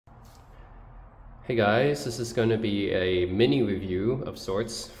Hey guys, this is going to be a mini review of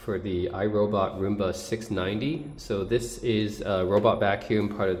sorts for the iRobot Roomba 690. So this is a robot vacuum,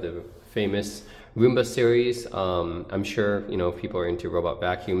 part of the famous Roomba series. I'm sure if people are into robot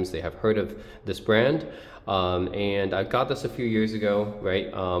vacuums, they have heard of this brand. And I got this a few years ago,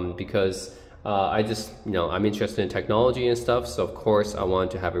 right? Because I just, I'm interested in technology and stuff. So of course I wanted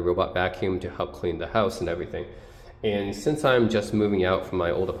to have a robot vacuum to help clean the house and everything. And since I'm just moving out from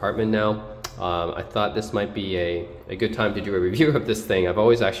my old apartment now, I thought this might be a good time to do a review of this thing. I've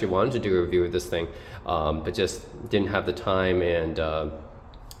always actually wanted to do a review of this thing, but just didn't have the time, and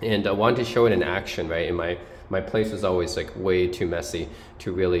I wanted to show it in action, right? And my place was always like way too messy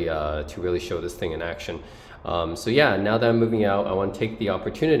to really show this thing in action. So yeah, now that I'm moving out, I want to take the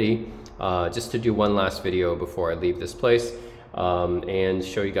opportunity just to do one last video before I leave this place. And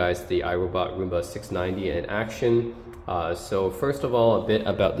show you guys the iRobot Roomba 690 in action. So first of all, a bit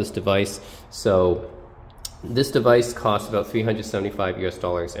about this device. So this device costs about $375 US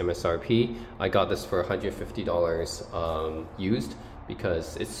MSRP. I got this for $150 used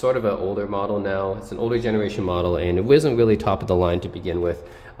because it's sort of an older model now. It's an older generation model and it wasn't really top of the line to begin with.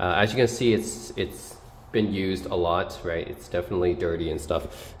 As you can see, it's been used a lot, right? It's definitely dirty and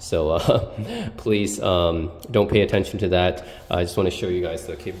stuff. So please don't pay attention to that. I just want to show you guys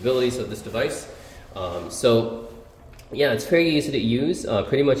the capabilities of this device. So yeah, it's very easy to use.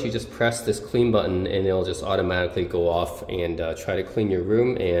 Pretty much you just press this clean button and it'll just automatically go off and try to clean your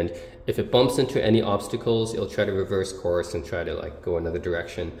room. And if it bumps into any obstacles, it'll try to reverse course and try to like go another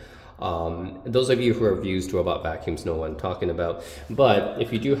direction. Those of you who have used robot vacuums know what I'm talking about. But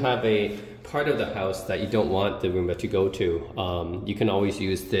if you do have a part of the house that you don't want the Roomba to go to, you can always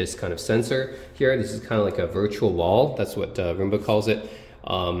use this kind of sensor here. This is kind of like a virtual wall. That's what Roomba calls it.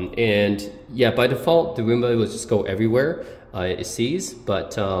 And yeah, by default, the Roomba will just go everywhere it sees.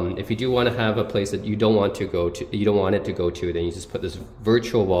 But if you do want to have a place that you don't want to go to, you don't want it to go to, then you just put this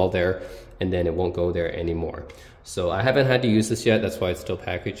virtual wall there, and then it won't go there anymore. So I haven't had to use this yet, that's why it's still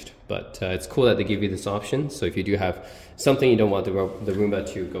packaged, but it's cool that they give you this option. So if you do have something you don't want the Roomba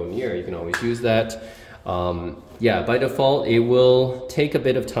to go near, you can always use that. Yeah, by default, it will take a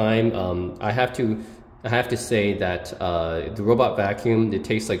bit of time. I have to say that the robot vacuum, it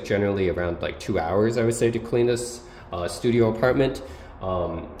takes like generally around like 2 hours, I would say, to clean this studio apartment.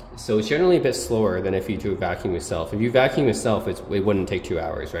 So it's generally a bit slower than if you do a vacuum yourself. If you vacuum yourself, it wouldn't take 2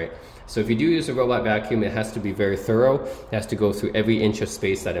 hours, right? So if you do use a robot vacuum, it has to be very thorough. It has to go through every inch of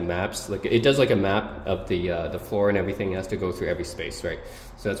space that it maps. Like it does like a map of the floor and everything. It has to go through every space, right?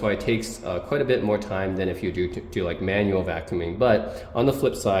 So that's why it takes quite a bit more time than if you do like manual vacuuming. But on the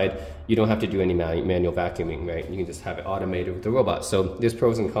flip side, you don't have to do any manual vacuuming, right? You can just have it automated with the robot. So there's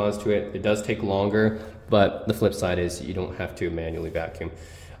pros and cons to it. It does take longer, but the flip side is you don't have to manually vacuum.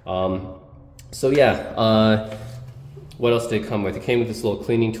 So yeah, what else did it come with? It came with this little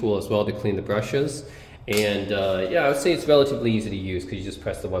cleaning tool as well to clean the brushes. And yeah, I would say it's relatively easy to use because you just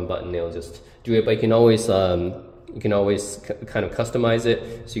press the one button and it'll just do it. But you can always kind of customize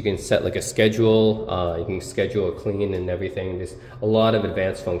it. So you can set like a schedule, you can schedule a clean and everything. There's a lot of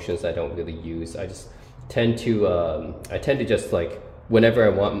advanced functions I don't really use. I just tend to just like, whenever I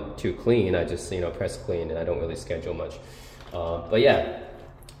want to clean, I just, press clean and I don't really schedule much. But yeah.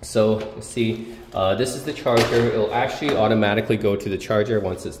 So see, this is the charger. It'll actually automatically go to the charger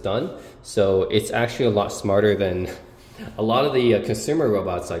once it's done. So it's actually a lot smarter than a lot of the consumer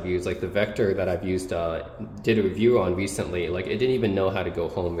robots I've used, like the Vector that I've used, did a review on recently. Like it didn't even know how to go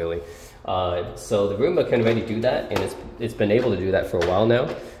home really. So the Roomba can already do that, and it's been able to do that for a while now.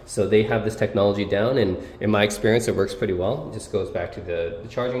 So they have this technology down, and in my experience, it works pretty well. It just goes back to the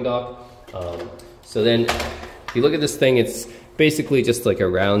charging dock. So then if you look at this thing, it's basically just like a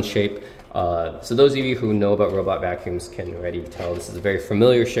round shape. So those of you who know about robot vacuums can already tell this is a very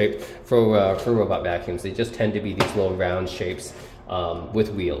familiar shape for robot vacuums. They just tend to be these little round shapes with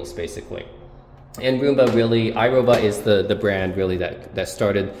wheels, basically. And Roomba really, iRobot is the brand really that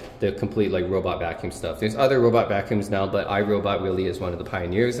started the complete like robot vacuum stuff. There's other robot vacuums now, but iRobot really is one of the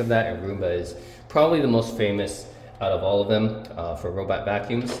pioneers of that, and Roomba is probably the most famous out of all of them for robot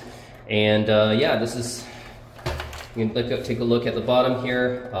vacuums. And yeah, this is, you can take a look at the bottom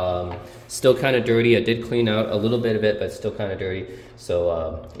here. Still kind of dirty. I did clean out a little bit of it, but still kind of dirty.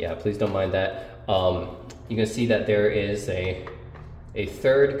 So yeah, please don't mind that. You can see that there is a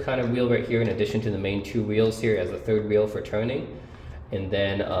third kind of wheel right here in addition to the main two wheels here as a third wheel for turning. And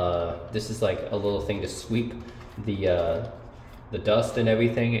then this is like a little thing to sweep the dust and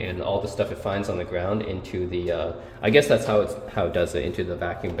everything and all the stuff it finds on the ground into the, I guess that's how it does it, into the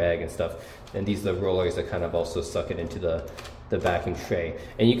vacuum bag and stuff. And these are the rollers that kind of also suck it into the the vacuum tray.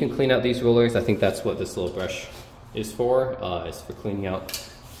 And you can clean out these rollers. I think that's what this little brush is for. It's for cleaning out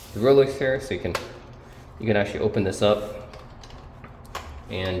the rollers here. So you can actually open this up,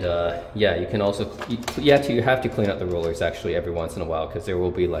 and yeah, you can also you have to clean out the rollers actually every once in a while, because there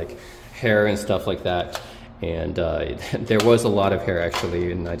will be like hair and stuff like that. And there was a lot of hair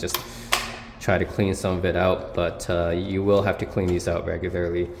actually, and I just try to clean some of it out, but you will have to clean these out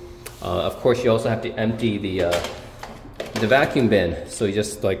regularly. Of course, you also have to empty the vacuum bin. So you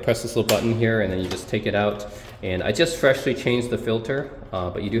just like press this little button here, and then you just take it out. And I just freshly changed the filter,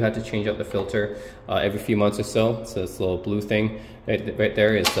 but you do have to change out the filter every few months or so. So this little blue thing right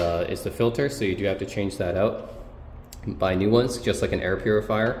there is the filter, so you do have to change that out, buy new ones, just like an air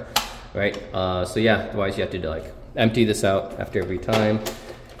purifier, right? So yeah, otherwise you have to like empty this out after every time,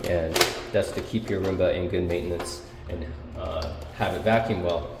 and that's to keep your Roomba in good maintenance and have it vacuum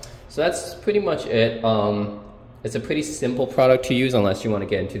well. So that's pretty much it. It's a pretty simple product to use unless you want to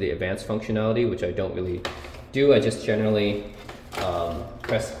get into the advanced functionality, which I don't really do. I just generally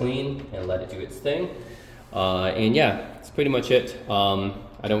press clean and let it do its thing. And yeah, that's pretty much it.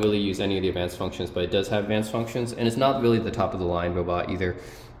 I don't really use any of the advanced functions, but it does have advanced functions, and it's not really the top of the line robot either.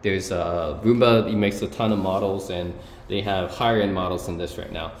 There's Roomba, he makes a ton of models, and they have higher end models than this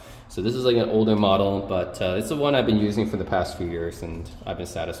right now. So this is like an older model, but it's the one I've been using for the past few years, and I've been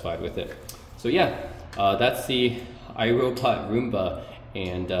satisfied with it. So yeah, that's the iRobot Roomba,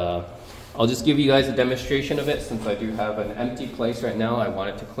 and I'll just give you guys a demonstration of it since I do have an empty place right now I want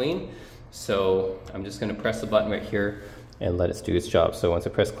it to clean. So I'm just going to press the button right here and let it do its job. So once I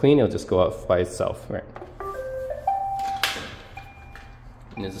press clean, it'll just go out by itself, right?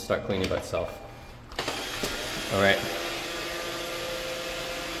 And it'll just start cleaning by itself. All right.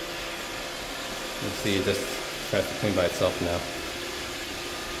 You see, it just tries to clean by itself now.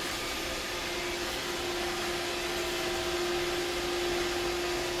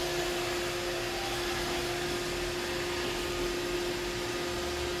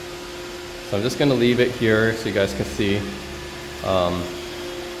 So I'm just going to leave it here so you guys can see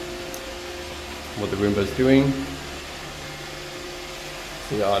what the Roomba is doing.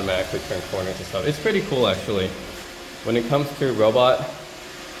 So you automatically turn corners and stuff. It's pretty cool actually. When it comes to robot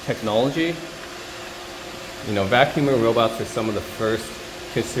technology, you know, vacuuming robots are some of the first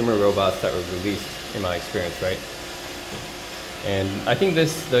consumer robots that were released in my experience, right? And I think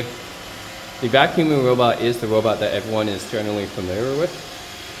the vacuuming robot is the robot that everyone is generally familiar with.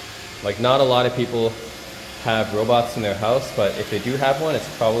 Like, not a lot of people have robots in their house, but if they do have one, it's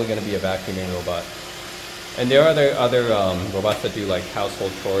probably going to be a vacuuming robot. And there are other robots that do like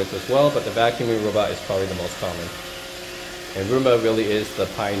household chores as well, but the vacuuming robot is probably the most common. And Roomba really is the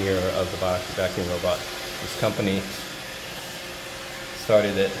pioneer of the vacuum robot. This company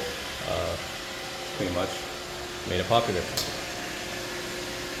started it, pretty much made it popular.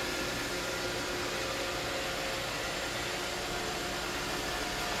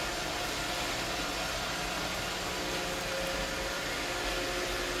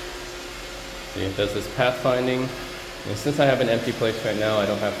 See, it does this pathfinding, and since I have an empty place right now, I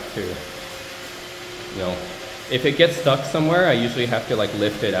don't have to, you know, if it gets stuck somewhere, I usually have to like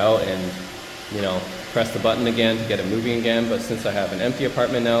lift it out and, you know, press the button again to get it moving again. But since I have an empty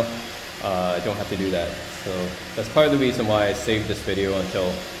apartment now, I don't have to do that. So that's part of the reason why I saved this video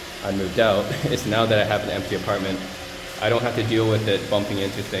until I moved out, is now that I have an empty apartment, I don't have to deal with it bumping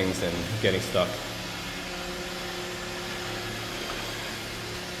into things and getting stuck.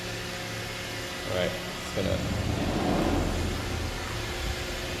 Alright, it's gonna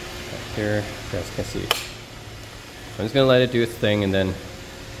back here, you guys can see. I'm just gonna let it do its thing, and then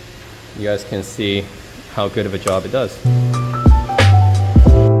you guys can see how good of a job it does.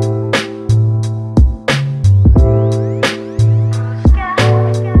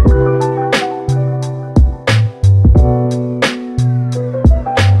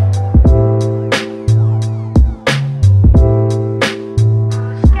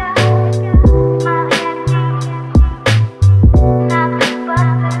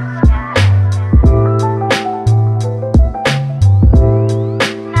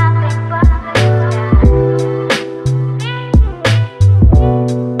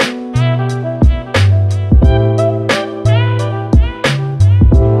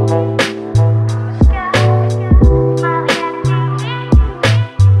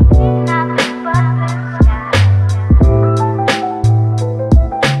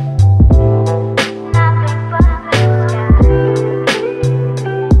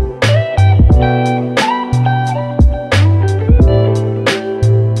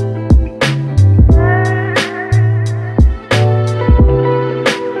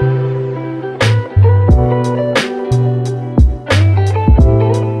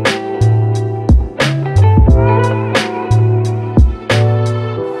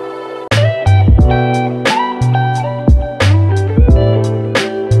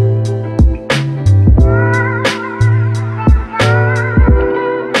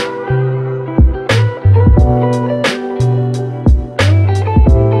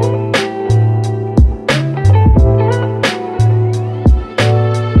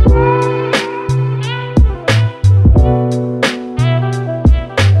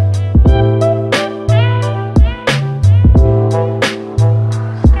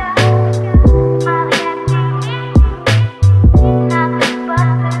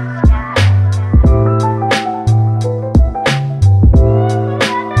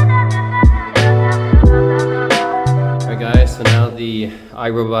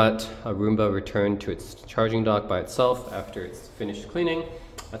 iRobot Roomba returned to its charging dock by itself after it's finished cleaning.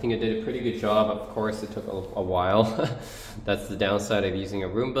 I think it did a pretty good job. Of course, it took a while. That's the downside of using a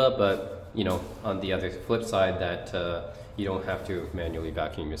Roomba, but you know, on the other flip side, that you don't have to manually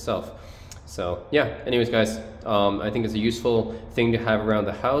vacuum yourself. So yeah, anyways guys, I think it's a useful thing to have around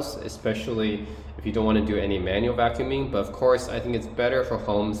the house, especially if you don't want to do any manual vacuuming. But of course, I think it's better for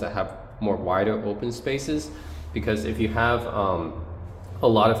homes that have more wider open spaces, because if you have a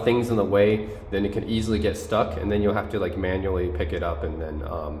lot of things in the way, then it can easily get stuck, and then you'll have to like manually pick it up and then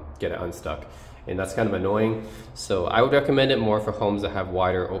get it unstuck. And that's kind of annoying. So I would recommend it more for homes that have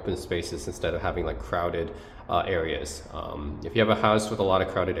wider open spaces instead of having like crowded areas. If you have a house with a lot of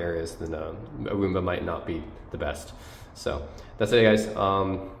crowded areas, then a Roomba might not be the best. So that's it guys.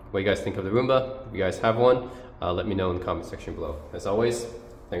 What do you guys think of the Roomba? If you guys have one, let me know in the comment section below. As always,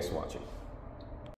 thanks for watching.